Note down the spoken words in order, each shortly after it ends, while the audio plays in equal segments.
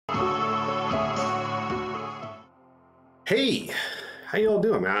Hey, how you all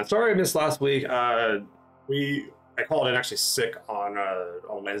doing, man? Sorry I missed last week. I called in actually sick on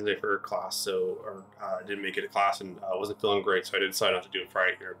Wednesday for class, so didn't make it to class and wasn't feeling great, so I decided not to do it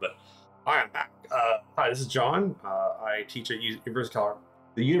Friday here. But I am back. Hi, this is John. I teach at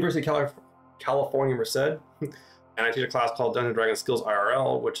the University of California, Merced, and I teach a class called Dragons Skills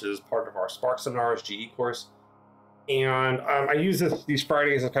IRL, which is part of our Spark Seminars GE course. And I use these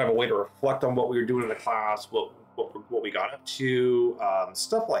Fridays as kind of a way to reflect on what we were doing in the class, what we got up to,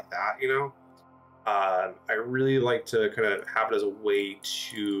 stuff like that, you know. I really like to kind of have it as a way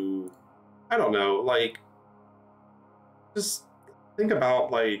to, I don't know, like, just think about,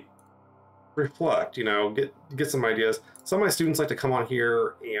 like, reflect, you know, get some ideas. Some of my students like to come on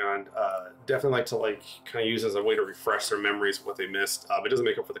here and definitely like to, like, kind of use it as a way to refresh their memories of what they missed. It doesn't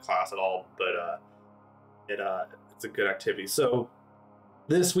make up for the class at all, but it's a good activity. So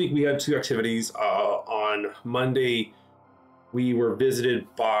this week we had two activities. On Monday, we were visited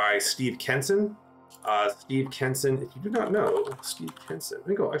by Steve Kenson. Steve Kenson, if you do not know, Steve Kenson, let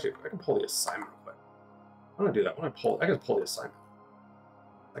me go, actually, I can pull the assignment real quick. I'm gonna do that. I can pull the assignment.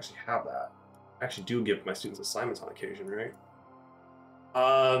 I actually have that. I actually do give my students assignments on occasion, right?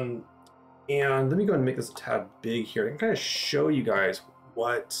 And let me go ahead and make this a tad big here. I can kind of show you guys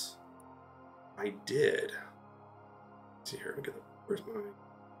what I did. Let's see here, where's my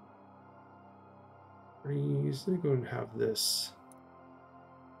freeze? Let me go and have this.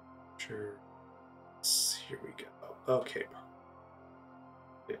 Sure. Here we go. Okay.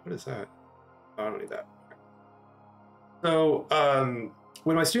 Wait, what is that? Oh, I don't need that. So,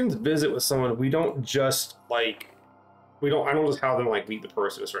 when my students visit with someone, we don't just like, I don't just have them like meet the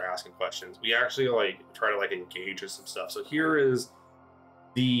person and start asking questions. We actually like try to like engage with some stuff. So here is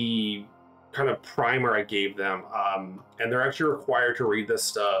the kind of primer I gave them, and they're actually required to read this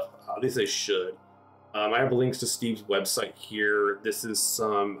stuff. At least they should. I have links to Steve's website here. This is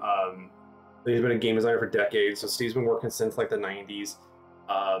some, he's been a game designer for decades, so Steve's been working since like the 90s.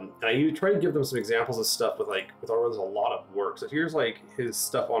 And I try to give them some examples of stuff with there's a lot of work. So here's like his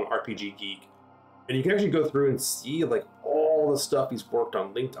stuff on RPG Geek. And you can actually go through and see like all the stuff he's worked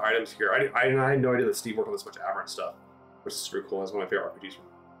on, linked items here. I had no idea that Steve worked on this much Aberrant stuff, which is pretty cool. It's one of my favorite RPGs from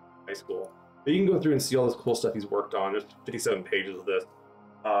high school. But you can go through and see all this cool stuff he's worked on. There's 57 pages of this.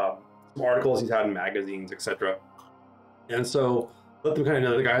 Some articles he's had in magazines, etc. And so let them kind of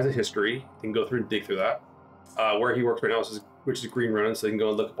know the guy has a history. They can go through and dig through that. Where he works right now, which is Green Ronin, so they can go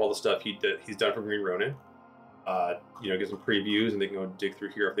and look up all the stuff he's done for Green Ronin. You know, get some previews, and they can go dig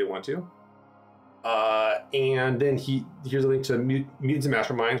through here if they want to. And then here's a link to Mutants and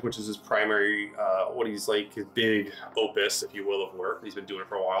Masterminds, which is his primary, what he's like, his big opus, if you will, of work. He's been doing it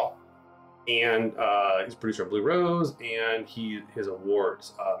for a while. And he's a producer of Blue Rose, and his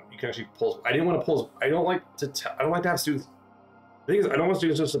awards. You can actually pull. I didn't want to pull. I don't like to have students. The thing is, I don't want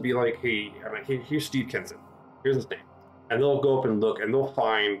students just to be like, hey, I'm like, hey, here's Steve Kenson. Here's his name, and they'll go up and look, and they'll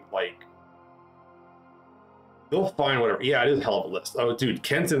find whatever. Yeah, it is a hell of a list. Oh, dude,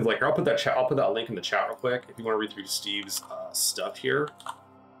 Kenson's like. I'll put that link in the chat real quick if you want to read through Steve's stuff here.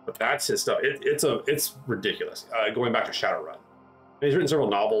 But that's his stuff. It's ridiculous. Going back to Shadowrun. He's written several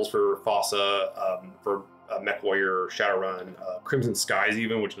novels for FOSSA, for Mech Warrior, Shadowrun, Crimson Skies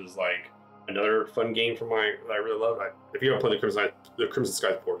even, which was like another fun game that I really love. If you don't play the Crimson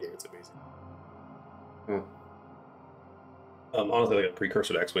Skies board game, it's amazing. Honestly, like a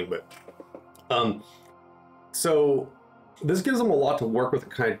precursor to X-Wing, but so this gives them a lot to work with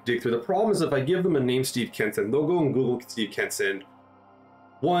and kind of dig through. The problem is if I give them a name Steve Kenson, they'll go and Google Steve Kenson.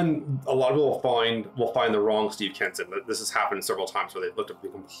 One, a lot of people will find the wrong Steve Kenson. This has happened several times where they've looked up the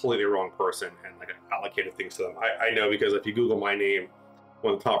completely wrong person and like allocated things to them. I know because if you Google my name,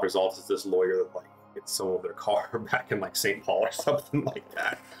 one of the top results is this lawyer that like hit someone with their car back in like St. Paul or something like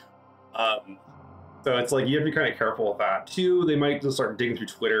that. So it's like you have to be kind of careful with that. Two, they might just start digging through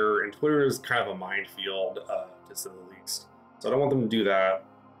Twitter, and Twitter is kind of a minefield, to say the least. So I don't want them to do that.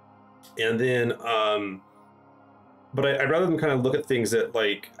 And then, but I'd rather them kind of look at things that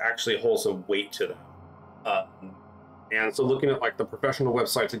like actually hold some weight to them. And so looking at like the professional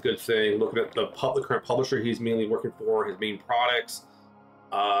website's a good thing. Looking at the current publisher he's mainly working for, his main products,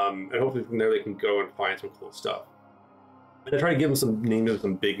 and hopefully from there they can go and find some cool stuff. And I try to give them some names of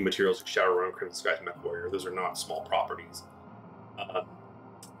some big materials like Shadowrun, Crimson Skies, and Mech Warrior. Those are not small properties. And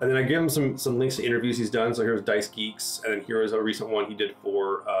then I give him some links to interviews he's done. So here's Dice Geeks, and then here is a recent one he did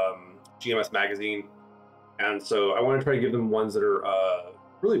for GMS Magazine. And so I want to try to give them ones that are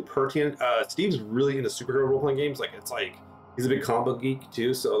really pertinent. Steve's really into superhero role-playing games. Like, it's like, he's a big comic book geek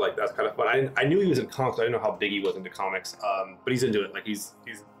too, so like that's kind of fun. I knew he was in comics. I didn't know how big he was into comics, but he's into it. Like he's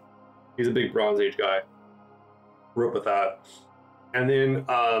a big Bronze Age guy. grew up with that. And then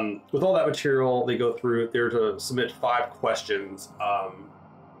with all that material, they go through, they're to submit 5 questions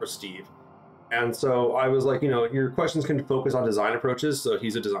for Steve. And so I was like, your questions can focus on design approaches. So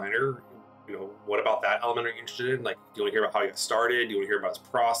he's a designer. What about that element are you interested in? Like, do you want to hear about how he got started? Do you want to hear about his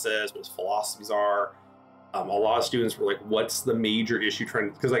process, what his philosophies are? A lot of students were like, what's the major issue trying,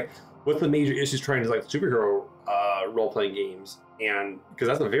 because like, what's the major issues trying to like superhero role-playing games? And because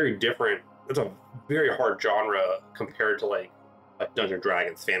that's a very hard genre compared to like Dungeons and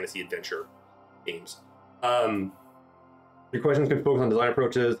Dragons, fantasy adventure games. Your questions can focus on design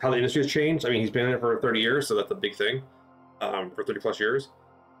approaches, how the industry has changed. I mean, he's been in it for 30 years, so that's a big thing, for 30 plus years.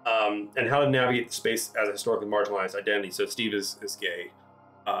 And how to navigate the space as a historically marginalized identity. So Steve is gay,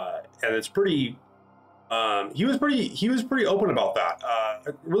 and it's pretty. He was pretty open about that,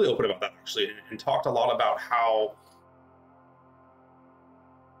 really open about that actually, and talked a lot about how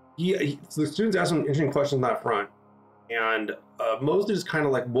the students asked some interesting questions on that front, and mostly just kind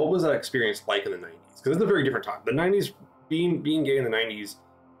of like, what was that experience like in the 90s? Because it's a very different time. The 90s, being gay in the 90s,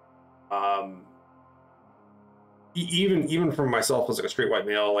 even for myself as like a straight white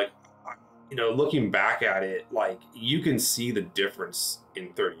male, like, looking back at it, like, you can see the difference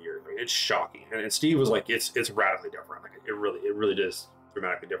in 30 years. I mean, it's shocking. And Steve was like, it's radically different. Like, it really is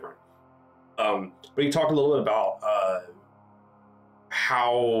dramatically different. But he talked a little bit about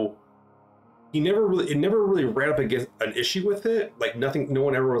how it never really ran up against an issue with it. Like, no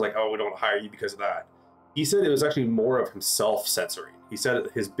one ever was like, oh, we don't want to hire you because of that. He said it was actually more of himself censoring. He said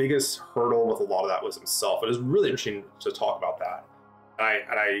his biggest hurdle with a lot of that was himself. It was really interesting to talk about that.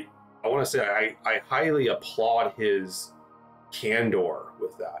 And I want to say I highly applaud his candor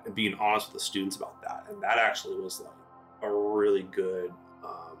with that and being honest with the students about that. And that actually was like a really good,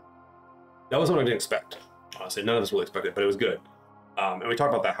 that was what I didn't expect. Honestly, none of us really expected, but it was good. And we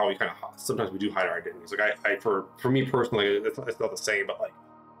talked about that, how we kind of, sometimes we do hide our identities. Like for me personally, it's not the same, but like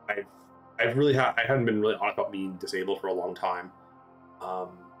I haven't been really honest about being disabled for a long time.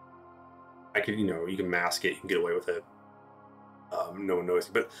 I could, you can mask it, you can get away with it. No one knows,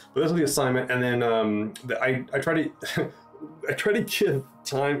 but that's the assignment. And then I try to I try to give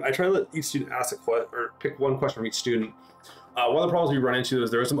time. I try to let each student ask a question or pick one question from each student. One of the problems we run into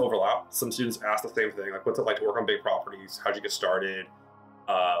is there is some overlap. Some students ask the same thing, like, what's it like to work on big properties? How'd you get started?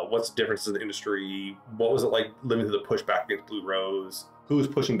 What's the differences in the industry? What was it like living through the pushback against Blue Rose? Who was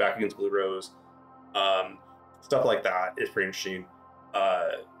pushing back against Blue Rose? Stuff like that is pretty interesting.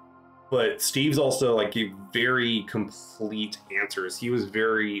 But Steve's also like gave very complete answers. He was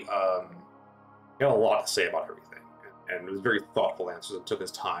very, he had a lot to say about everything, and it was very thoughtful answers. It took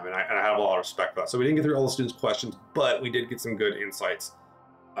his time, and I have a lot of respect for that. So we didn't get through all the students' questions, but we did get some good insights.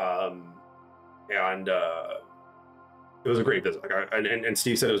 And it was a great visit. Like, and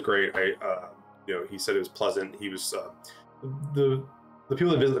Steve said it was great. He said it was pleasant. He was the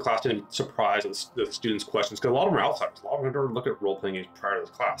people that visit the class didn't be surprised at the students' questions, because a lot of them are outsiders. A lot of them have never looked at role playing games prior to this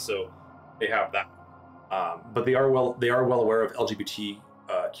class, so they have that. But they are well aware of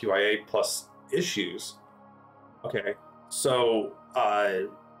LGBTQIA plus issues. Okay, so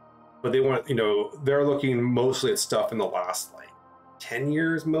but they want, they're looking mostly at stuff in the last like 10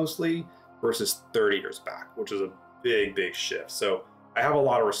 years mostly versus 30 years back, which is a big shift. So I have a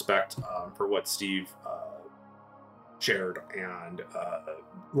lot of respect for what Steve shared, and a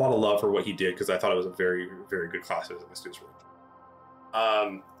lot of love for what he did, because I thought it was a very good class that my students were.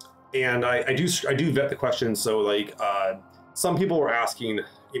 And I do vet the questions. So like some people were asking,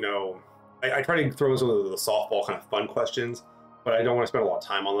 I try to throw in some of the softball kind of fun questions, but I don't want to spend a lot of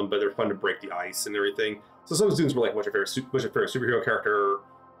time on them, but they're fun to break the ice and everything. So some students were like, what's your favorite superhero character?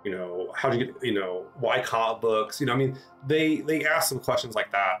 How'd you get, why comic books? I mean, they ask some questions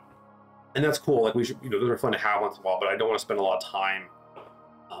like that. And that's cool. Like, we should, those are fun to have once in a while, but I don't want to spend a lot of time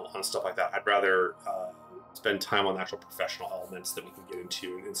on stuff like that. I'd rather spend time on the actual professional elements that we can get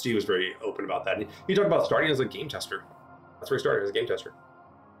into. And Steve was very open about that. And he talked about starting as a game tester. That's where he started, as a game tester.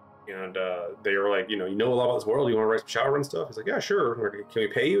 And they were like, you know a lot about this world. You want to write some shower and stuff? He's like, yeah, sure. Can we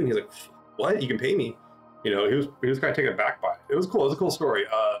pay you? And he's like, what? You can pay me? He was kind of taken aback by it. It was cool. It was a cool story.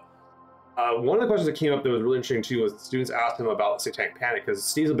 One of the questions that came up that was really interesting too was students asked him about Satanic Panic, because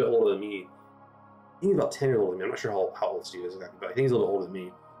Steve's a bit older than me. I think he's about 10 years older than me. I'm not sure how old Steve is exactly, but I think he's a little older than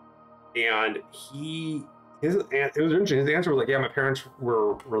me. And it was interesting. His answer was like, yeah, my parents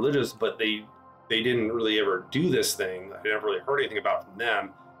were religious, but they didn't really ever do this thing. I never really heard anything about it from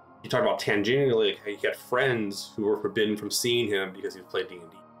them. He talked about tangentially, like, he had friends who were forbidden from seeing him because he played D&D,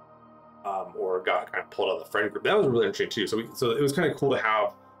 or got kind of pulled out of the friend group. That was really interesting too. So it was kind of cool to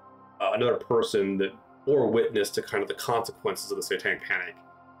have another person that bore witness to kind of the consequences of the Satanic Panic.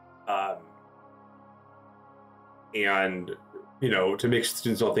 and to make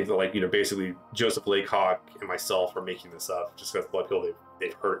students don't think that like basically Joseph Laycock and myself are making this up just because the people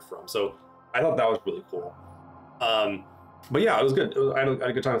they've heard it from. So I thought that was really cool. But yeah, it was good. I had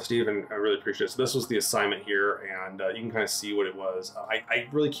a good time with Steve, and I really appreciate it. So this was the assignment here, and you can kind of see what it was. I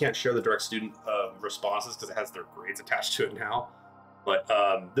really can't share the direct student responses because it has their grades attached to it now. But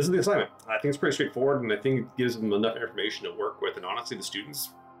this is the assignment. I think it's pretty straightforward, and I think it gives them enough information to work with. And honestly, the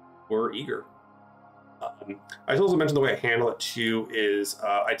students were eager. I also mentioned the way I handle it too is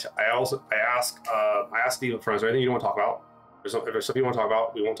I ask Steve up front, is there anything you don't want to talk about? If there's something you want to talk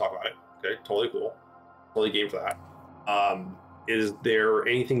about, we won't talk about it. Okay, totally cool. Totally game for that. Is there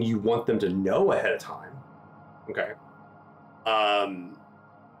anything you want them to know ahead of time? Okay.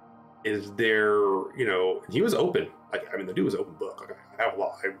 Is there, he was open. Like, I mean, the dude was open book. Like, I have a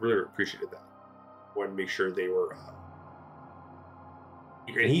lot. I really appreciated that. I wanted to make sure they were.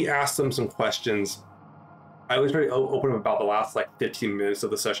 And he asked them some questions. I was very open about the last like 15 minutes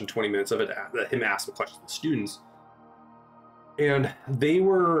of the session, 20 minutes of it, him asking questions to the students. And they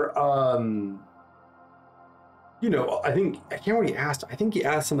were, I think, I can't remember what he asked. I think he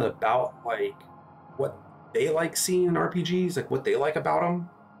asked them about like what they like seeing in RPGs, like what they like about them.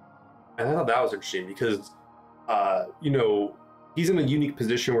 And I thought that was interesting because, he's in a unique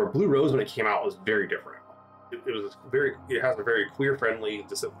position where Blue Rose, when it came out, was very different. It has a very queer friendly,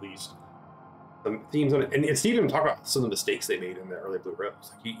 just at least, some themes on it. And Steve even talked about some of the mistakes they made in the early Blue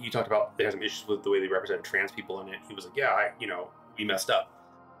Rose. Like he talked about they had some issues with the way they represented trans people in it. He was like, yeah, we messed up.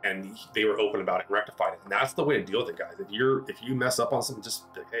 And they were open about it and rectified it. And that's the way to deal with it, guys. If you mess up on something,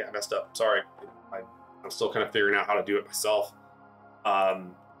 just be like, hey, I messed up. Sorry. I'm still kind of figuring out how to do it myself.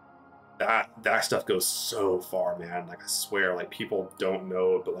 That stuff goes so far, man. Like, I swear, like, people don't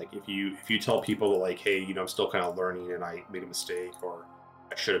know, but like if you tell people that like, hey, I'm still kind of learning and I made a mistake or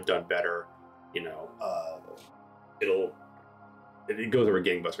I should have done better, it goes over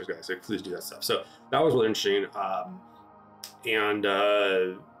gangbusters, guys. So please do that stuff. So that was really interesting.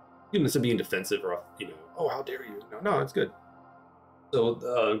 Instead of being defensive or oh, how dare you? No, it's good.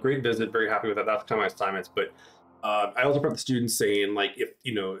 So great visit, very happy with that. That's kind of my assignments. But I also brought the students saying like if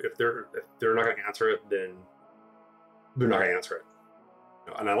they're not going to answer it, then they're not going to answer it.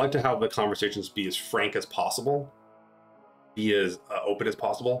 And I like to have the conversations be as frank as possible, be as open as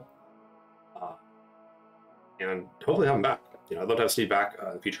possible, and hopefully have them back. I'd love to have Steve back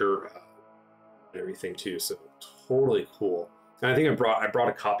in the future and everything too. So totally cool. And I think I brought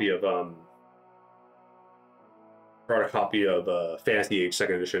a copy of Fantasy Age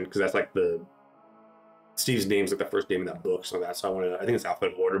 2nd edition because that's like Steve's name's like the first name in that book. So I think it's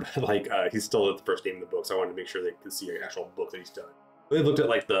alphabetical order, but like he's still at the first name in the book. So I wanted to make sure they could see an actual book that he's done. But they looked at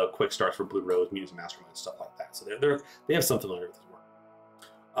like the quick starts for Blue Rose, Mutants and Masterminds, stuff like that. So they have some familiarity with his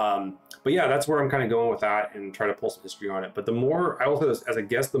work. But yeah, that's where I'm kind of going with that and try to pull some history on it. But the more I will say this as a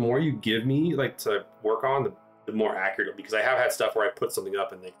guest, the more you give me like to work on, the more accurate, because I have had stuff where I put something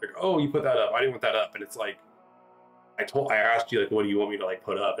up and they think, oh, you put that up, I didn't want that up, and it's like I asked you like, what do you want me to like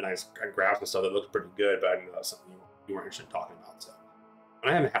put up, and I grabbed some stuff that looked pretty good, but I didn't know that was something you weren't interested in talking about. So,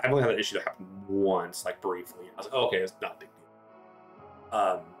 and I've only had that issue that happened once, like briefly. I was like, oh, okay, it's not a big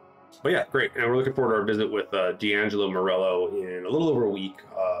deal. But yeah, great, and we're looking forward to our visit with D'Angelo Morello in a little over a week.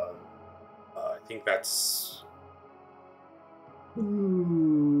 I think that's the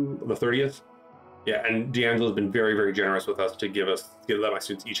 30th. Yeah, and D'Angelo's been very, very generous with us to let my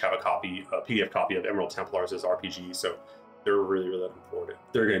students each have a PDF copy of Emerald Templars as RPG. So they're really, really looking forward to it.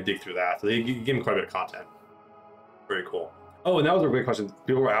 They're going to dig through that. So they give them quite a bit of content. Very cool. Oh, and that was a great question.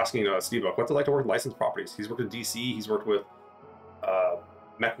 People were asking Steve about what's it like to work with licensed properties. He's worked with DC. He's worked with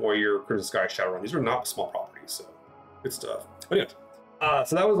Mech Warrior, Crimson Sky, Shadowrun. These are not small properties, so good stuff. But anyway,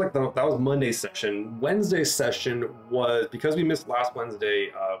 so that was like that was Monday's session. Wednesday's session was, because we missed last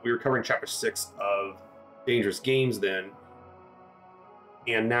Wednesday, we were covering chapter 6 of Dangerous Games then,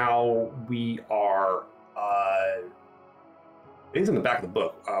 and now we are it's in the back of the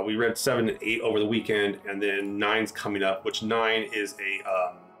book. We read 7 and 8 over the weekend, and then 9's coming up, which 9 is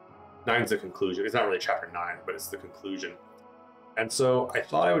nine's the conclusion. It's not really chapter 9, but it's the conclusion. And so I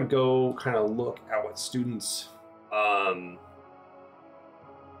thought I would go kind of look at what students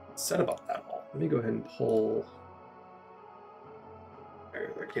said about that all. Let me go ahead and pull.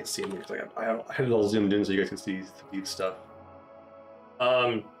 I can't see them because I had it all zoomed in so you guys can see the stuff.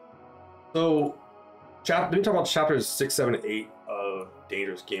 So let me talk about chapters 6, 7, and 8 of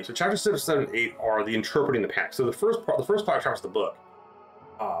Dangerous Games. So chapters 6, 7, and 8 are the interpreting the panic. So the first 5 chapters of the book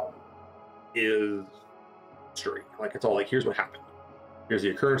is story. Like, it's all like, here's what happened. Here's the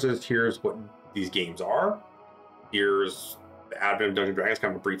occurrences. Here's what these games are. Here's the advent of Dungeons & Dragons,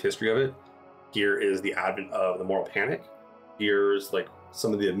 kind of a brief history of it. Here is the advent of the moral panic. Here's like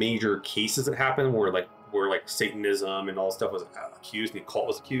some of the major cases that happened where like Satanism and all this stuff was accused, and the occult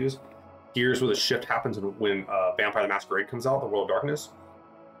was accused. Here's where the shift happens when Vampire the Masquerade comes out, the World of Darkness.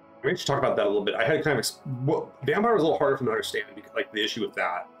 Maybe we should talk about that a little bit. I had kind of Vampire was a little harder for me to understand, because like the issue with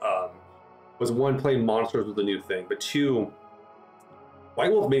that was, one, playing monsters was the new thing, but two,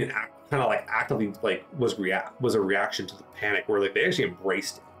 White Wolf made it kind of like actively like was a reaction to the panic, where like they actually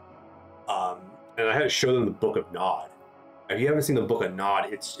embraced it. And I had to show them the Book of Nod. If you haven't seen the Book of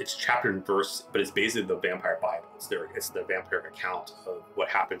Nod, it's chapter and verse, but it's basically the Vampire Bible. It's the vampire account of what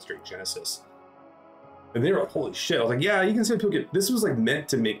happens during Genesis. And they were like, holy shit. I was like, yeah, you can see people get, this was like meant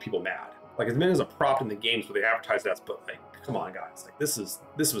to make people mad. Like it's meant as a prop in the games where they advertise that, but like, come on guys, like this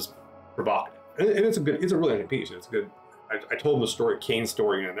was provocative. And it's a really good piece. It's good. I told them the story, Kane's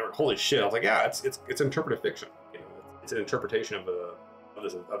story, and they were, holy shit. I was like, yeah, it's interpretive fiction. You know, it's an interpretation of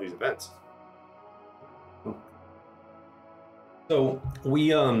these events. So we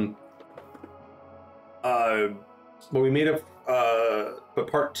made up, but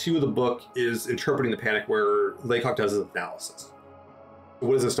part 2 of the book is interpreting the panic, where Laycock does his analysis.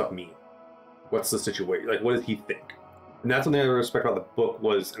 What does this stuff mean? What's the situation? Like, what does he think? And that's something I respect about the book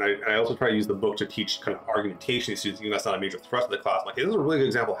was, and I also try to use the book to teach kind of argumentation to students, even though that's not a major thrust of the class. Like, hey, this is a really good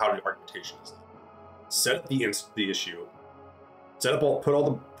example of how to do argumentation. Set up the issue, set up put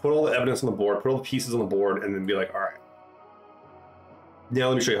all the evidence on the board, put all the pieces on the board, and then be like, all right, now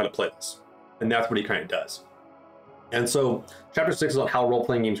let me show you how to play this. And that's what he kind of does. And so chapter 6 is on how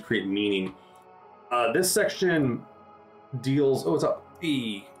role-playing games create meaning. This section deals, oh, what's up?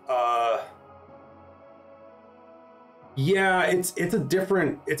 Yeah, it's a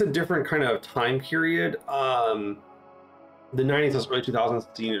different kind of time period. The 90s to early 2000s,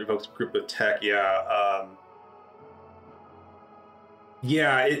 it evokes a group of tech. Yeah.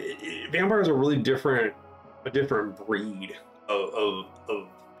 Vampires are really a different breed of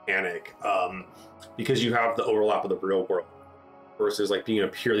panic, because you have the overlap of the real world versus like being in a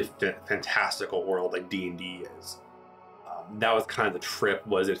purely fantastical world like D&D is. That was kind of the trip,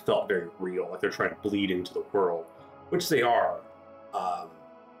 was it felt very real, like they're trying to bleed into the world, which they are.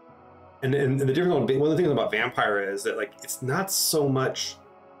 And the difference, one of the things about Vampire is that like it's not so much,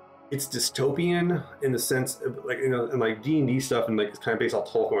 it's dystopian in the sense of, like, you know, and like D&D stuff, and like it's kind of based on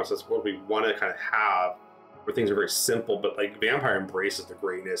Tolkien, so that's what we want to kind of have, where things are very simple, but like Vampire embraces the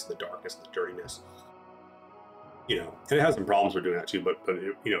grayness, the darkness, the dirtiness. You know, and it has some problems with doing that too, but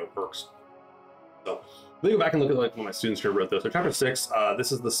it, you know, it works. So let me go back and look at like when my students here wrote this. So chapter 6,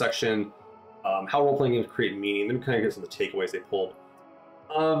 this is the section, how role-playing games create meaning. Let me kind of get some of the takeaways they pulled.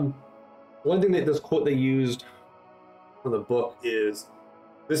 One thing that this quote they used from the book is,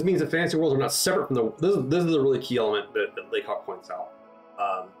 this means that fantasy worlds are not separate from the, this is a really key element that Laycock points out.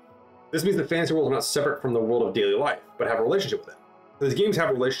 This means that fantasy worlds are not separate from the world of daily life, but have a relationship with it. So these games have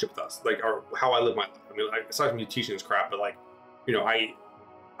a relationship with us, like how I live my life. I mean, aside from you teaching this crap, but like, you know,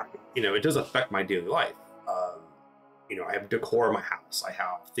 it does affect my daily life. You know, I have decor in my house. I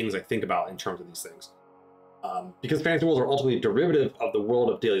have things I think about in terms of these things. Because fantasy worlds are ultimately derivative of the world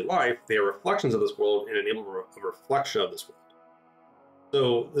of daily life, they are reflections of this world and enable a reflection of this world.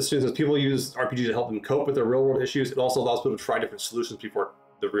 So the student says, people use RPG to help them cope with their real world issues. It also allows people to try different solutions before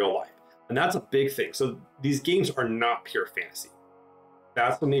the real life. And that's a big thing. So these games are not pure fantasy.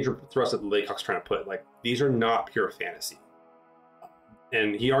 That's the major thrust that Laycock's trying to put. Like, these are not pure fantasy.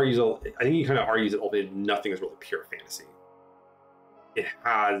 And he argues, I think he kind of argues that ultimately nothing is really pure fantasy. It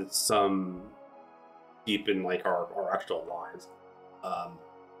has some deep in like our actual lives.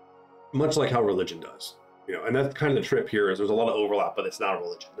 Much like how religion does. You know, and that's kind of the trip here, is there's a lot of overlap, but it's not a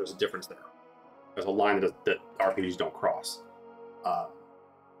religion. There's a difference there. There's a line that RPGs don't cross.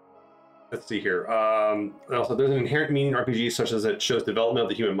 Let's see here. Also, there's an inherent meaning in RPGs, such as it shows development of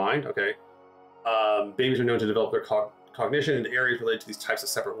the human mind. Okay. Babies are known to develop their cognition into areas related to these types of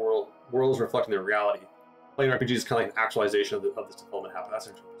separate worlds reflecting their reality. Playing RPGs is kind of like an actualization of this development happening. That's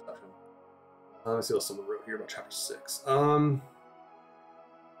an interesting perception. Let's see what someone wrote here about chapter 6.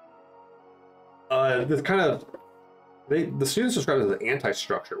 This kind of, the students describe it as an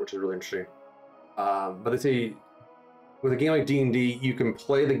anti-structure, which is really interesting. But they say, with a game like D&D, you can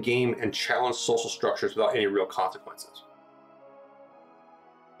play the game and challenge social structures without any real consequences.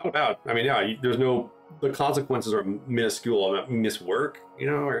 Not bad. I mean, yeah, the consequences are minuscule. I mean, miss work, you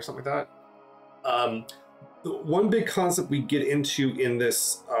know, or something like that. One big concept we get into in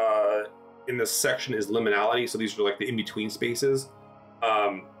this section is liminality. So these are like the in-between spaces.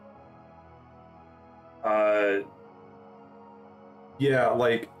 Yeah,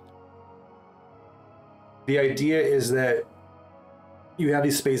 like the idea is that you have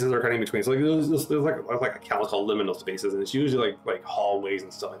these spaces that are kind of in between. So like there's like a account called liminal spaces, and it's usually like hallways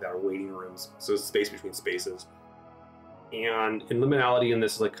and stuff like that, or waiting rooms. So it's space between spaces. And in liminality, and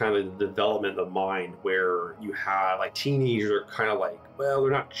this is like kind of the development of the mind, where you have like teenagers are kind of like, well,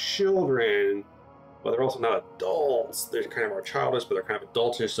 they're not children, but they're also not adults. They kind of are childish, but they're kind of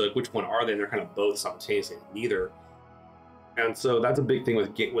adultish. So like, which one are they? And they're kind of both simultaneously, neither. And so that's a big thing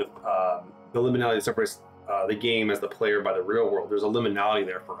with the liminality that separates the game as the player by the real world. There's a liminality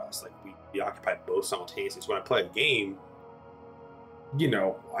there for us. Like we occupy both simultaneously. So when I play a game, you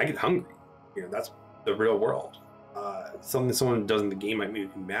know, I get hungry. You know, that's the real world. Something someone does in the game might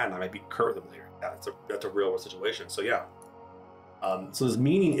make me mad, and I might be curt with them later. That's a real world situation. So yeah. So this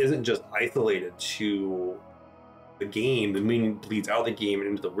meaning isn't just isolated to the game. The meaning bleeds out of the game and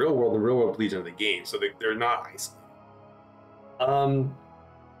into the real world. The real world bleeds into the game. So they're not isolated.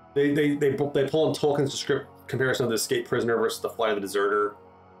 They pull in Tolkien's script comparison of the escaped prisoner versus the flight of the deserter.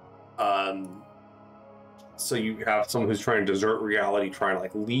 So you have someone who's trying to desert reality, trying to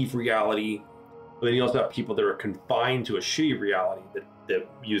like leave reality. But then you also have people that are confined to a shitty reality that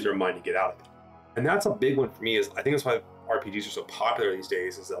use their mind to get out of it. And that's a big one for me. Is I think that's why RPGs are so popular these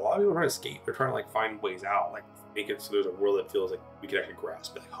days. Is that a lot of people are trying to escape. They're trying to like find ways out, like make it so there's a world that feels like we can actually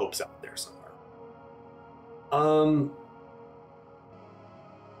grasp it, like hope's out there somewhere.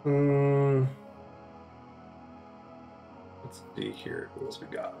 Let's see here. What else we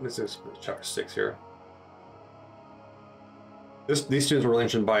got? This is chapter 6 here. These students were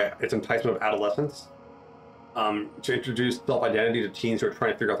mentioned by its enticement of adolescence, to introduce self-identity to teens who are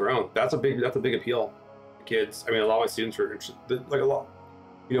trying to figure out their own. That's a big appeal to kids. I mean, a lot of my students are interested, like a lot.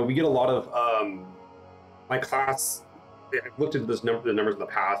 You know, we get a lot of my class. I've looked at the numbers in the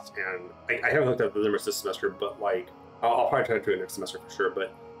past, and I haven't looked at the numbers this semester, but like I'll probably try to do it next semester for sure.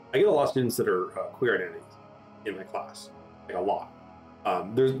 But I get a lot of students that are queer identities in my class, like a lot.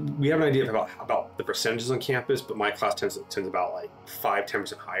 We have an idea about the percentages on campus, but my class tends about like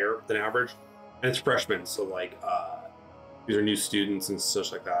 5-10% higher than average, and it's freshmen, so like these are new students and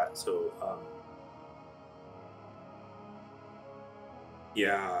such like that. So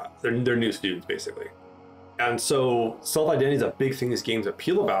yeah, they're new students basically, and so self-identity is a big thing these games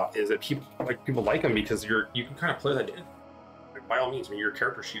appeal about. Is that people like them because you can kind of play that identity. Like, by all means, I mean, your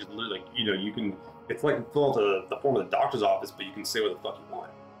character sheet is literally like, you know, you can. It's like fill out the form of the doctor's office, but you can say what the fuck you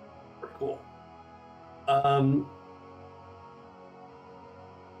want. Pretty cool.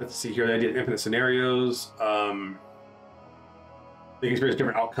 Let's see here. The idea of infinite scenarios. They can experience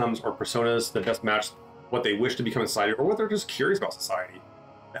different outcomes or personas that best match what they wish to become in society, or what they're just curious about society.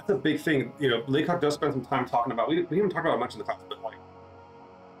 That's a big thing. You know, Laycock does spend some time talking about. We haven't talked about it much in the class, but like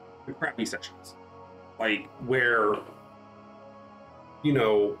the crappy sessions, like where. You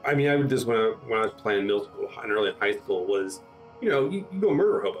know, I mean, I would just when I was playing middle school and early in high school was, you know, you go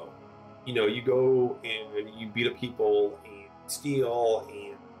murder hobo. You know, you go and you beat up people and steal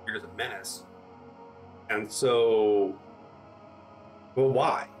and you're just a menace. And so, well,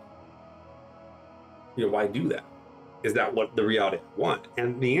 why? You know, why do that? Is that what the reality I want?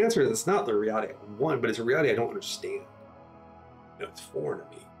 And the answer is it's not the reality I want, but it's a reality I don't understand. You know, it's foreign to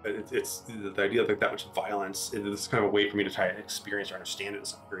me. It's the idea of like that much violence. It's kind of a way for me to try to experience or understand it to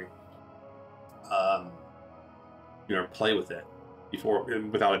some degree. You know, play with it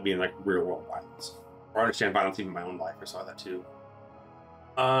without it being like real world violence, or understand violence even in my own life. I saw that too.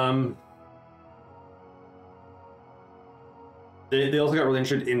 They also got really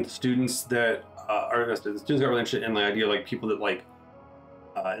interested in students that the students got really interested in the idea of like people that like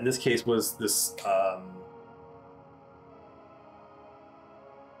in this case was this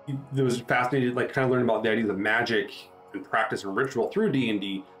that was fascinated, like kind of learning about the ideas of magic and practice and ritual through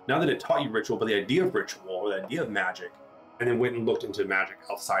D&D. Not that it taught you ritual, but the idea of ritual or the idea of magic, and then went and looked into magic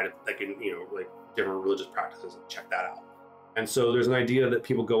outside of like in, you know, like different religious practices and check that out. And so there's an idea that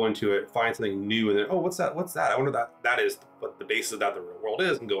people go into it, find something new, and then, oh, what's that? What's that? I wonder that is what the basis of that the real world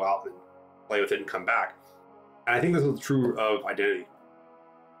is, and go out and play with it and come back. And I think this is true of identity,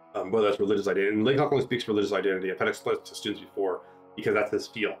 whether that's religious identity. And Laycock only speaks religious identity. I've had explained to students before, because that's his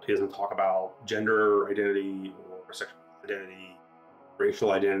field. He doesn't talk about gender identity or sexual identity,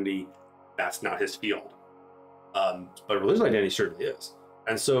 racial identity. That's not his field. But religious identity certainly is.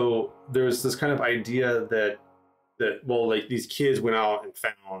 And so there's this kind of idea that well, like these kids went out and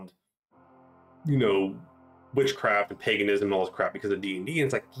found, you know, witchcraft and paganism and all this crap because of D&D. And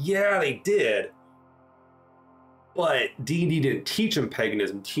it's like, yeah, they did. But D&D didn't teach them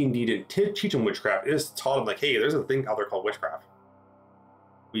paganism. D&D didn't teach them witchcraft. It just taught them like, hey, there's a thing out there called witchcraft.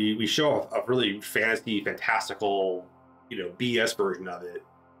 We show a really fantasy, fantastical, you know, BS version of it.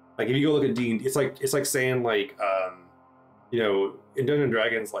 Like if you go look at D&D, it's like saying like, you know, in Dungeons and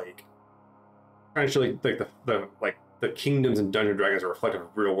Dragons, like trying to show like the kingdoms in Dungeons and Dragons are reflective of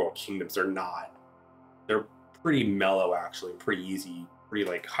real world kingdoms. They're not. They're pretty mellow, actually, pretty easy, pretty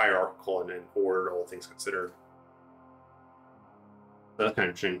like hierarchical and ordered, all things considered. So that's kind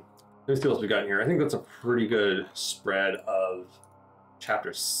of interesting. Let's see what else we got here. I think that's a pretty good spread of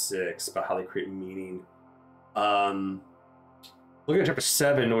chapter 6 about how they create meaning. Looking at chapter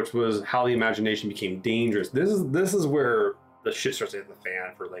 7, which was how the imagination became dangerous. This is where the shit starts to hit the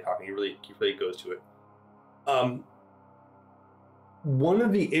fan for Layhawk, and he really goes to it. One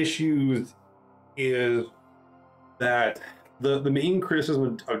of the issues is that the main criticism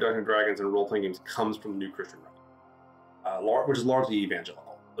of Dungeons and Dragons and role-playing games comes from the New Christian Right, which is largely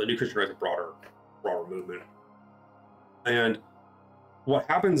evangelical. The New Christian Right is a broader movement. And what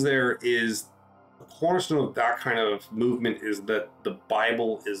happens there is the cornerstone of that kind of movement is that the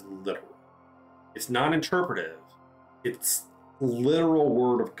Bible is literal. It's not interpretive. It's literal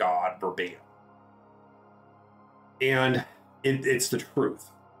word of God verbatim. And it's the truth.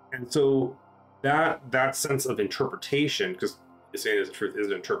 And so that sense of interpretation, because saying it's the truth is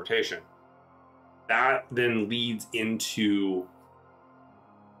an interpretation, that then leads into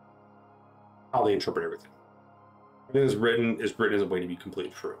how they interpret everything. Everything is written as a way to be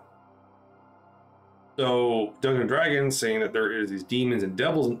completely true. So Dungeons and Dragons saying that there is these demons and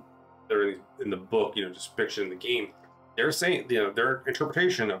devils that are in the book, just fiction in the game. They're saying, their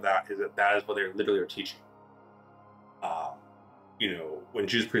interpretation of that is what they literally are teaching. When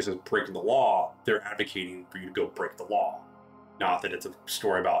Judas Priest is breaking the law, they're advocating for you to go break the law. Not that it's a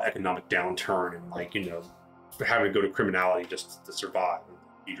story about economic downturn and having to go to criminality just to survive and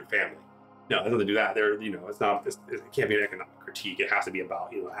feed your family. No, it doesn't do that. It can't be an economic critique. It has to be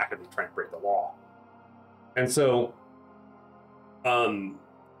about, actively trying to break the law. And so,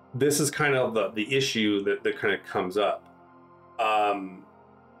 this is kind of the issue that kind of comes up.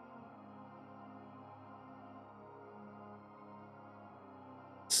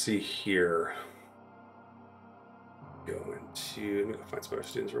 Let's see here. Let me go find some other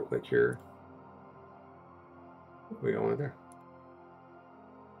students real quick here. What are we going there?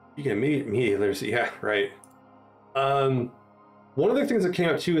 You can media literacy, yeah, right. One of the things that came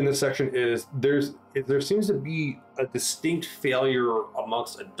up too in this section is there seems to be a distinct failure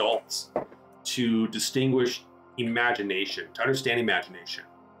amongst adults to distinguish imagination, to understand imagination.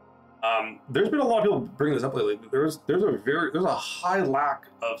 There's been a lot of people bringing this up lately. There's a high lack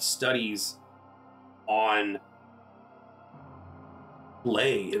of studies on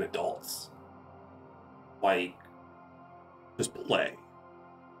play in adults, like just play.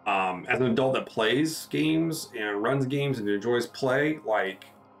 As an adult that plays games and runs games and enjoys play, like,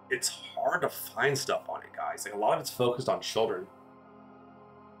 it's hard to find stuff on it, guys. Like, a lot of it's focused on children.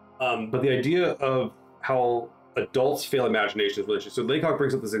 But the idea of how adults fail imagination is really interesting. So Laycock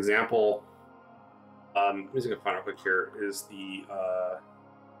brings up this example. I'm just gonna find it real quick here. Is the I'm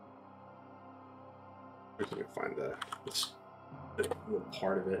just gonna find the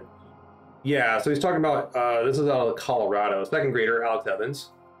part of it. Yeah, so he's talking about this is out of Colorado. Second grader Alex Evans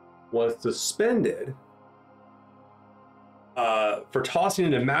was suspended for tossing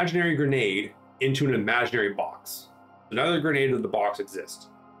an imaginary grenade into an imaginary box. So now the grenade of the box exists.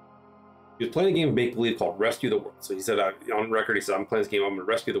 He was playing a game of make-believe called Rescue the World. So he said, on record, he said, I'm playing this game, I'm going to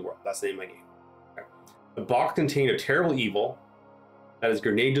rescue the world. That's the name of my game. Okay. The box contained a terrible evil that his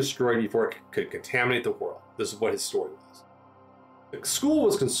grenade destroyed before it could contaminate the world. This is what his story was. The school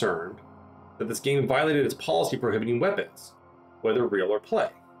was concerned that this game violated its policy prohibiting weapons, whether real or play.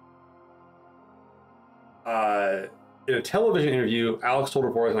 In a television interview, Alex told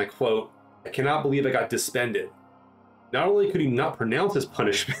reporters, and I quote, "I cannot believe I got disbanded. Not only could he not pronounce his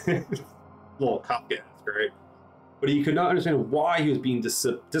punishment, a little Kafka-esque, right? But he could not understand why he was being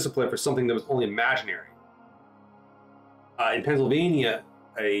disciplined for something that was only imaginary. In Pennsylvania,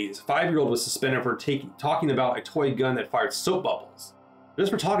 a 5-year-old was suspended for talking about a toy gun that fired soap bubbles.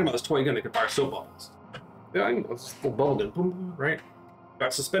 Just for talking about this toy gun that could fire soap bubbles. Yeah, I know, it's a little bubble gun, boom, boom, right?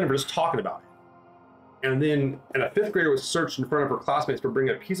 Got suspended for just talking about it. And then a 5th grader was searched in front of her classmates for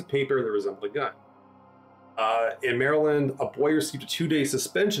bringing a piece of paper that resembled a gun. In Maryland, a boy received a 2-day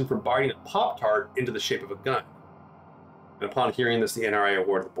suspension for biting a Pop-Tart into the shape of a gun. And upon hearing this, the NRA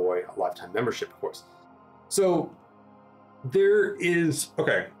awarded the boy a lifetime membership, of course. So there's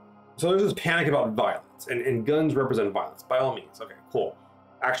this panic about violence, and guns represent violence, by all means. Okay, cool.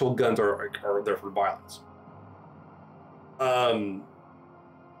 Actual guns are there for violence.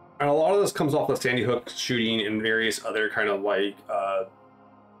 And a lot of this comes off the Sandy Hook shooting and various other kind of like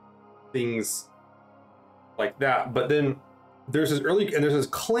things like that. But then there's this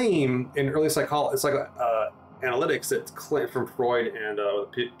claim in early psychology. It's like analytics that's from Freud and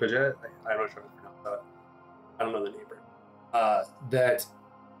Piaget. I'm not sure how to pronounce that. I don't know the name. That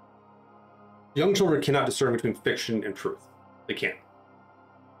young children cannot discern between fiction and truth. They can't.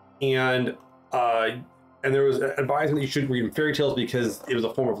 And there was advising that you shouldn't read fairy tales because it was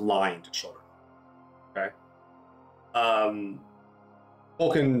a form of lying to children. Okay.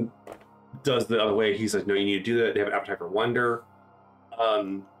 Tolkien does the other way. He says, no, you need to do that. They have an appetite for wonder.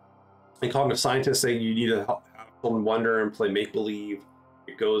 And cognitive scientists say you need to have children wonder and play make-believe.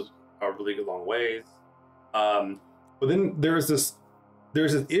 It goes a really long ways. But then there's this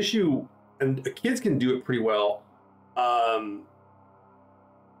issue, and kids can do it pretty well.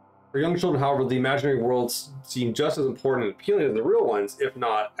 For young children, however, the imaginary worlds seem just as important and appealing as the real ones, if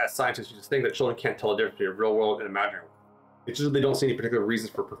not, as scientists used to think, that children can't tell the difference between a real world and imaginary world. It's just that they don't see any particular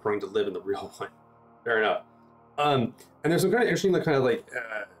reasons for preferring to live in the real one. Fair enough. And there's some kind of interesting, kind of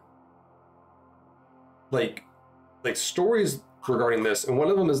like stories regarding this, and one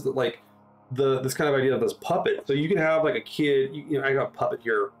of them is that this kind of idea of this puppet. So you can have like a kid, you know, I got a puppet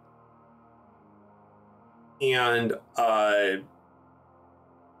here, and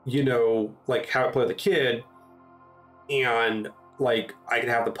you know, like have it play with a kid, and like I can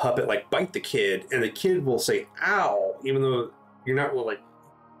have the puppet like bite the kid, and the kid will say "ow," even though you're not really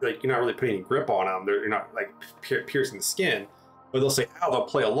like you're not really putting any grip on them. You're not like piercing the skin, but they'll say "ow." They'll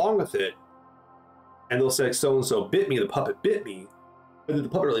play along with it, and they'll say "so and so bit me." The puppet bit me, but did the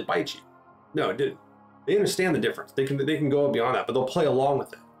puppet really bite you? No, it didn't. They understand the difference. They can go beyond that, but they'll play along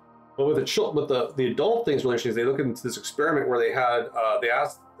with it. But with the adult things really interesting is they look into this experiment where they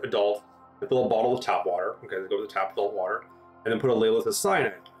asked adults to fill a bottle of tap water. Okay, they go to the tap, fill water, and then put a label that says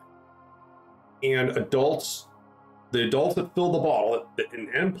cyanide. And the adults that filled the bottle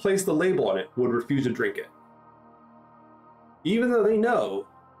and placed the label on it would refuse to drink it, even though they know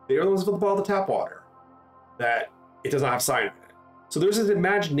they are the ones that filled the bottle of tap water, that it does not have cyanide. So there's this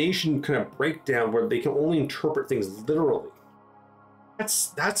imagination kind of breakdown where they can only interpret things literally.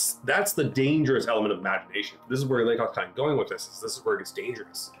 That's the dangerous element of imagination. This is where Laycock's kind of going with this. This is where it gets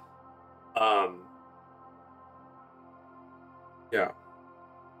dangerous. Yeah.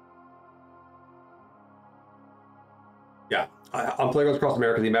 On Playgrounds Across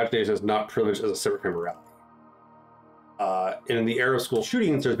America, the imagination is not privileged as a separate from morality. In the era of school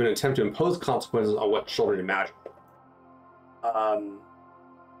shootings, there's been an attempt to impose consequences on what children imagine.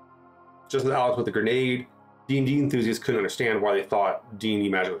 Just as Alex with the grenade, D&D enthusiasts couldn't understand why they thought D&D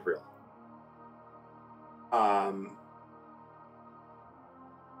magic was real.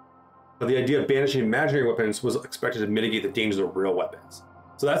 But the idea of banishing imaginary weapons was expected to mitigate the dangers of real weapons.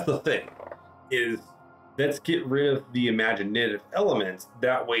 So that's the thing, is let's get rid of the imaginative elements.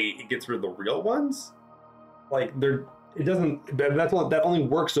 That way it gets rid of the real ones. Like that only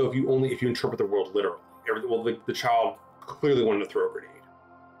works so if you interpret the world literally. The child clearly wanted to throw a grenade.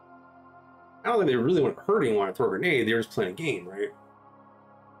 I don't think they really want to hurt anyone to throw a grenade. They were just playing a game, right?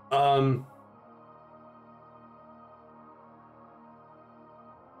 All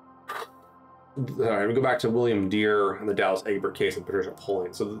right, we go back to William Deere and the Dallas Egbert case and Patricia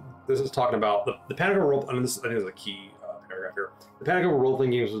Pulling. So this is talking about the panic over role. I think this is a key paragraph here. The panic over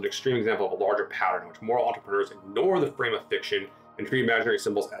role-playing games was an extreme example of a larger pattern in which moral entrepreneurs ignore the frame of fiction and treat imaginary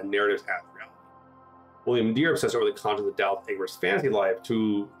symbols as narratives as reality. William Deere obsessed over the content of Dallas Egbert's fantasy life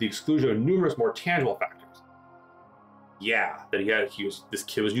to the exclusion of numerous more tangible factors. Yeah, that this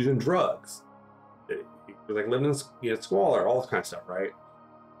kid was using drugs. That he was like living in squalor, all this kind of stuff, right?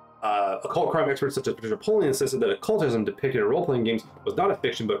 Occult crime experts such as Patricia Pulling insisted that occultism depicted in role-playing games was not a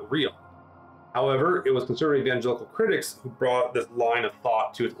fiction but real. However, it was conservative evangelical critics who brought this line of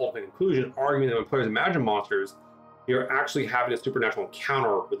thought to its ultimate conclusion, arguing that when players imagine monsters, they are actually having a supernatural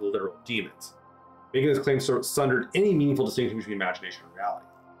encounter with literal demons. Making this claim sort of sundered any meaningful distinction between imagination and reality.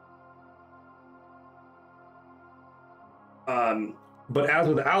 But as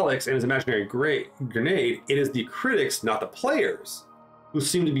with Alex and his imaginary grenade, it is the critics, not the players, who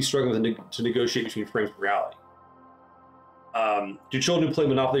seem to be struggling to negotiate between frames of reality. Do children who play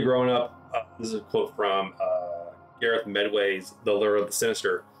Monopoly growing up, this is a quote from Gareth Medway's The Lure of the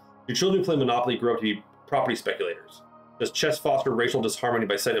Sinister, do children who play Monopoly grow up to be property speculators? Does chess foster racial disharmony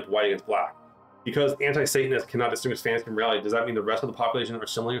by setting up white against black? Because anti-Satanists cannot distinguish fantasy from reality, does that mean the rest of the population are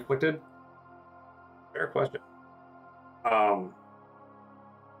similarly afflicted? Fair question.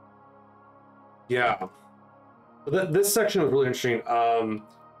 Yeah. But this section was really interesting. And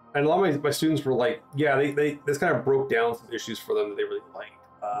a lot of my students were like, yeah, this kind of broke down some issues for them that they really liked.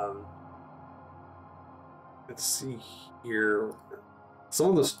 Let's see here.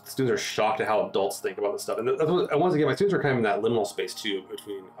 Some of the students are shocked at how adults think about this stuff. And once again, my students are kind of in that liminal space too,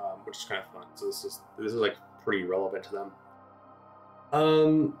 between, which is kind of fun. So this is like pretty relevant to them.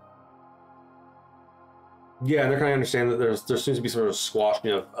 Yeah, and they're kind of understand that there seems to be sort of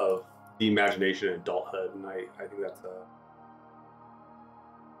squashing of the imagination in adulthood, and I think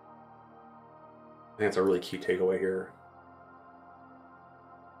that's a really key takeaway here.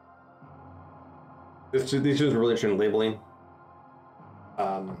 These students are really interested in labeling,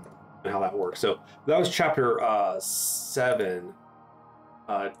 and how that works. So that was chapter 7.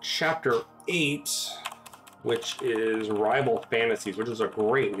 Chapter 8, which is Rival Fantasies, which is a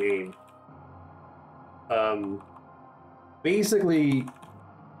great name. Basically,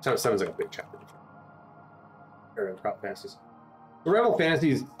 chapter 7 is like a big chapter. Rival Fantasies. The Rival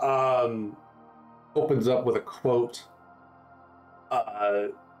Fantasies opens up with a quote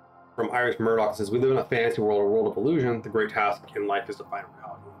from Iris Murdoch. It says, "We live in a fantasy world, a world of illusion. The great task in life is to find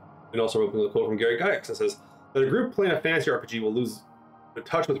reality." And also opens with a quote from Gary Gygax that says that a group playing a fantasy RPG will lose the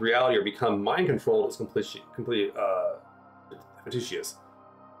touch with reality or become mind controlled is completely fictitious.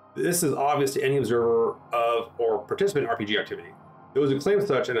 This is obvious to any observer of or participant in RPG activity. Those who claim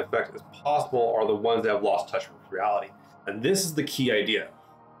such an effect as possible are the ones that have lost touch with reality. And this is the key idea,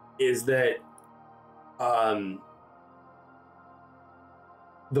 is that the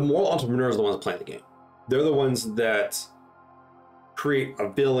moral entrepreneurs are the ones playing the game. They're the ones that create a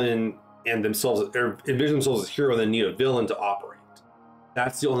villain and themselves, or envision themselves as hero, and then need a villain to operate.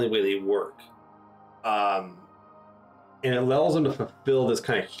 That's the only way they work. And it allows them to fulfill this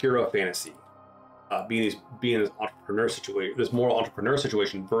kind of hero fantasy, being this entrepreneur situation, this moral entrepreneur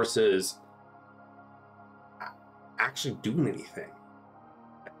situation, versus actually doing anything.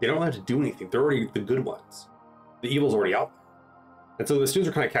 They don't have to do anything. They're already the good ones. The evil's already out there. And so the students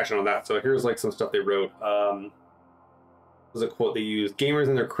are kind of catching on that. So here's like some stuff they wrote. There's a quote they used: "Gamers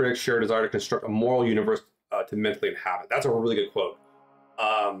and their critics share a desire to construct a moral universe to mentally inhabit." That's a really good quote.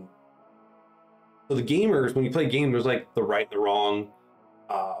 So the gamers, when you play games, there's like the right and the wrong,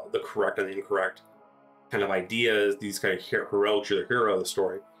 the correct and the incorrect kind of ideas. These kind of heroics, you're the hero of the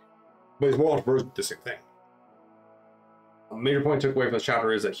story. But these moral entrepreneurs do the same thing. A major point I took away from this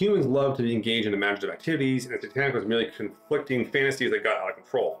chapter is that humans love to engage in imaginative activities, and its Titanic was merely conflicting fantasies that got out of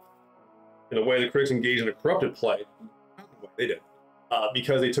control. In a way, the critics engaged in a corrupted play. They did.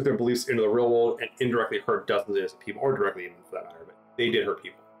 Because they took their beliefs into the real world and indirectly hurt dozens of people, or directly even for that matter, but they did hurt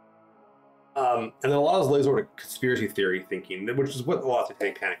people. And then a lot of this lays over to conspiracy theory thinking, which is what a lot of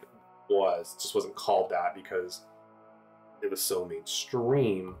Satanic Panic was. It just wasn't called that because it was so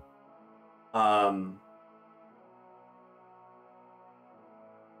mainstream.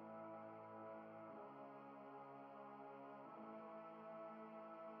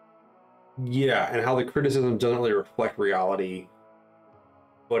 Yeah, and how the criticism doesn't really reflect reality,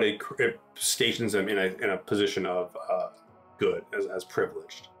 but it stations them in a position of good, as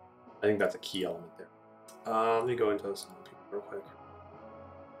privileged. I think that's a key element there. Let me go into this real quick.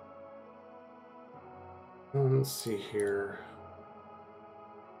 Let's see here.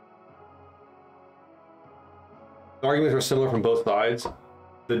 The arguments are similar from both sides.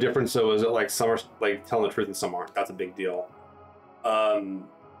 The difference, though, is that like some are like telling the truth and some aren't. That's a big deal.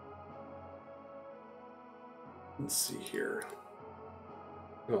 Let's see here.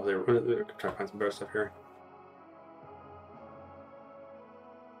 Oh, they're trying to find some better stuff here.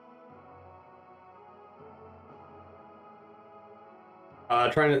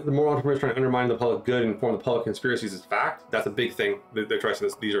 The moral entrepreneurs trying to undermine the public good and form the public conspiracies as fact. That's a big thing. They're trying to say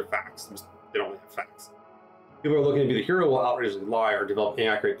this. These are facts. They don't really have facts. People are looking to be the hero will outrageously lie or develop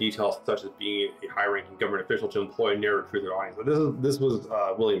inaccurate details, such as being a high-ranking government official to employ narrative truth their audience. But this was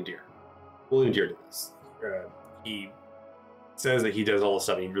William Deere. William Deere did this. He says that he does all this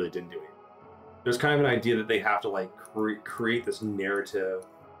stuff and he really didn't do it. There's kind of an idea that they have to like create this narrative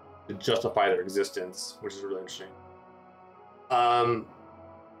to justify their existence, which is really interesting.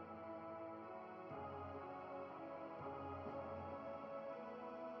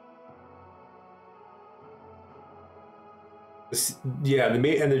 Yeah,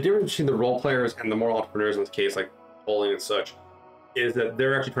 and the difference between the role players and the moral entrepreneurs in this case, like bowling and such, is that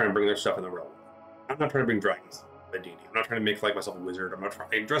they're actually trying to bring their stuff in the real world. I'm not trying to bring dragons by D&D. I'm not trying to make like myself a wizard. I'm not trying.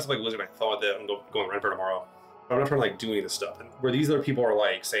 I dress up like a wizard. I thought with it and go and run for tomorrow. But I'm not trying to like do any of this stuff. And where these other people are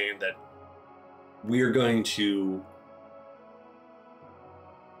like saying that we're going to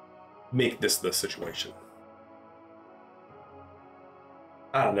make this the situation.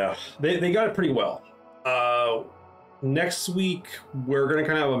 I don't know. They got it pretty well. Next week we're gonna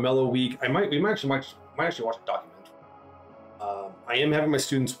kind of have a mellow week. We might actually watch a documentary. I am having my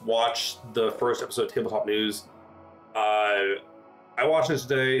students watch the first episode of Tabletop News. I watched it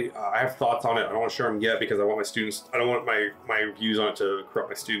today. I have thoughts on it. I don't want to share them yet because I want my students. I don't want my views on it to corrupt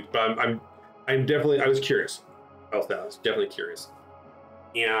my students. But I was curious about that. I was definitely curious.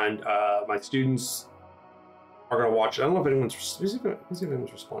 And my students are going to watch. I don't know if anyone's responded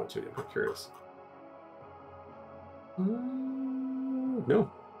to it. I'm curious. No.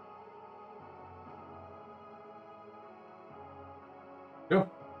 No.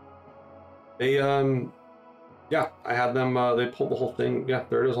 They yeah, I had them. They pulled the whole thing. Yeah,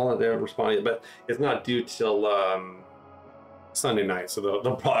 there it is. All that they haven't responded, but it's not due till Sunday night. So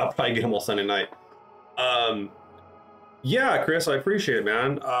I'll probably get them all Sunday night. Yeah, Chris, I appreciate it,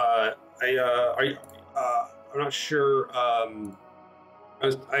 man. I'm not sure. I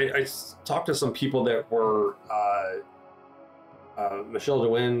talked to some people that were. Michelle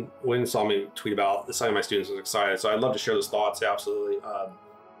DeWin saw me tweet about the sign of my students, was excited, so I'd love to share those thoughts. Yeah, absolutely.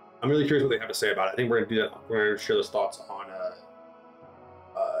 I'm really curious what they have to say about it. I think we're gonna do that. We're gonna share those thoughts on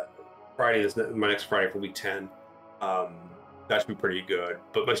Friday. My next Friday for week 10. That should be pretty good.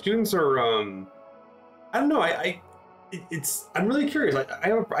 But my students are. I don't know. I'm really curious. I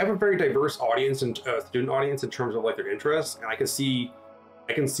have a very diverse audience and student audience in terms of like their interests, and I can see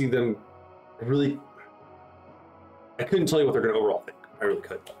them really. I couldn't tell you what they're going to overall think. I really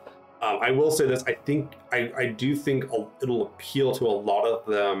could. I will say this. I do think it'll appeal to a lot of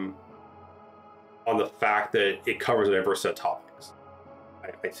them on the fact that it covers a diverse set of topics. I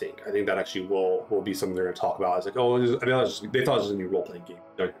think that actually will be something they're going to talk about. It's like, oh, they thought it was just a new role-playing game,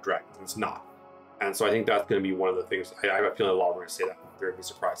 Dungeons & Dragons, and it's not. And so I think that's going to be one of the things. I have a feeling a lot of them are going to say that. They're going to be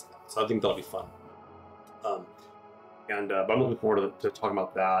surprised at that. So I think that'll be fun. But I'm looking forward to talking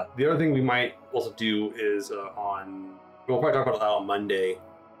about that. The other thing we might also do is we'll probably talk about that on Monday.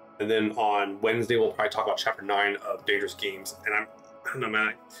 And then on Wednesday, we'll probably talk about Chapter 9 of Dangerous Games. And I don't know,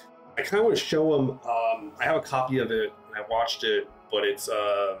 man. I kind of want to show them. I have a copy of it, and I watched it, but it's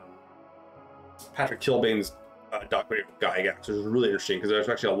Patrick Kilbane's documentary with Gygax, which is really interesting because there's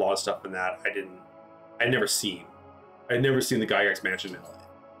actually a lot of stuff in that I'd never seen. I'd never seen the Gygax mansion in LA.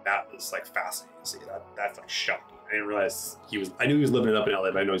 That was like fascinating to see. That's like shocking. I didn't realize I knew he was living it up in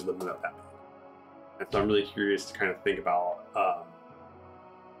LA, but I know he's living it up that big. And so I'm really curious to kind of think about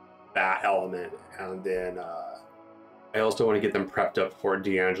that element. And then I also want to get them prepped up for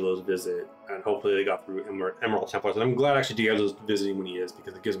D'Angelo's visit, and hopefully they got through Emerald Templars. And I'm glad actually D'Angelo's visiting when he is,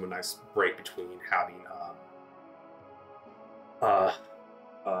 because it gives him a nice break between having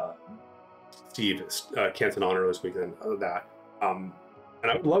Steve Kenson on this weekend of that. And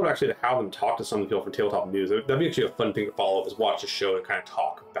I would love actually to have them talk to some of the people from Tabletop News. That'd be actually a fun thing to follow up, is watch the show and kind of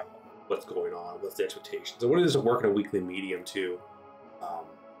talk about what's going on, what's the expectations, and what it is to work in a weekly medium too.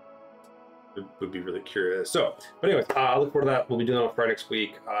 Would be really curious. So, but anyways, I look forward to that. We'll be doing that on Friday next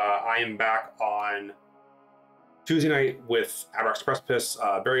week. I am back on Tuesday night with Abrax Precipice.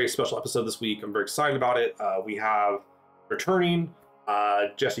 Very special episode this week. I'm very excited about it. We have returning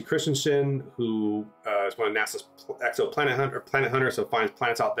Jesse Christensen, who is one of NASA's exoplanet hunter, so finds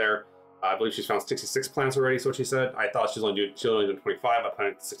planets out there. I believe she's found 66 planets already, so what she said. I thought she was only doing 25. I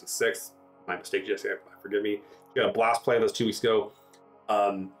planted 66. My mistake, Jesse. Forgive me. She got a blast play those 2 weeks ago.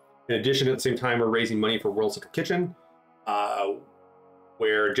 In addition, at the same time, we're raising money for World Central Kitchen,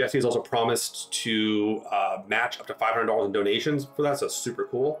 where Jesse has also promised to match up to $500 in donations for that. So that's super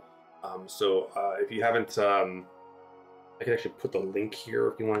cool. So if you haven't, I can actually put the link here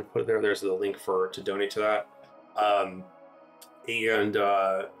if you want to put it there. There's the link to donate to that.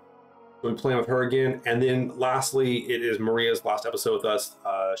 We'll be playing with her again. And then lastly, it is Maria's last episode with us.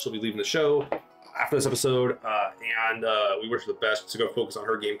 She'll be leaving the show after this episode, and we wish her the best to go focus on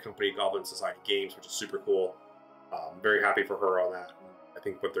her game company, Goblin Society Games, which is super cool. Very happy for her on that. I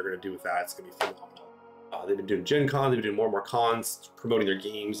think what they're going to do with that, it's going to be phenomenal. They've been doing Gen Con, they've been doing more and more cons, promoting their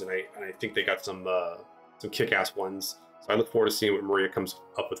games, and I think they got some kick-ass ones. So I look forward to seeing what Maria comes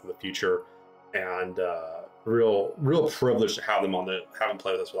up with in the future, and real privilege to have them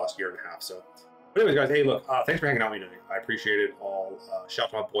play with us for the last year and a half. So, but anyways, guys, hey, look, thanks for hanging out with me today. I appreciate it all. Shout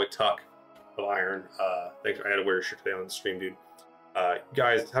out to my boy Tuck of Iron. Thanks. I had to wear your shirt today on the stream, dude.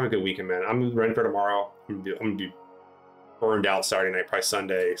 Guys, have a good weekend, man. I'm ready for tomorrow. I'm gonna be burned out Saturday night, probably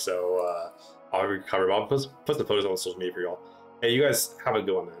Sunday. So I'll recover. I'll put the photos on social media for y'all. Hey, you guys have a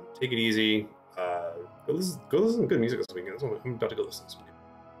good one, man. Take it easy. Go listen to good music this weekend. I'm about to go listen this weekend.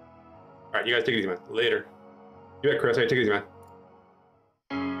 All right, you guys take it easy, man. Later. You bet, Chris. Hey, take it easy, man.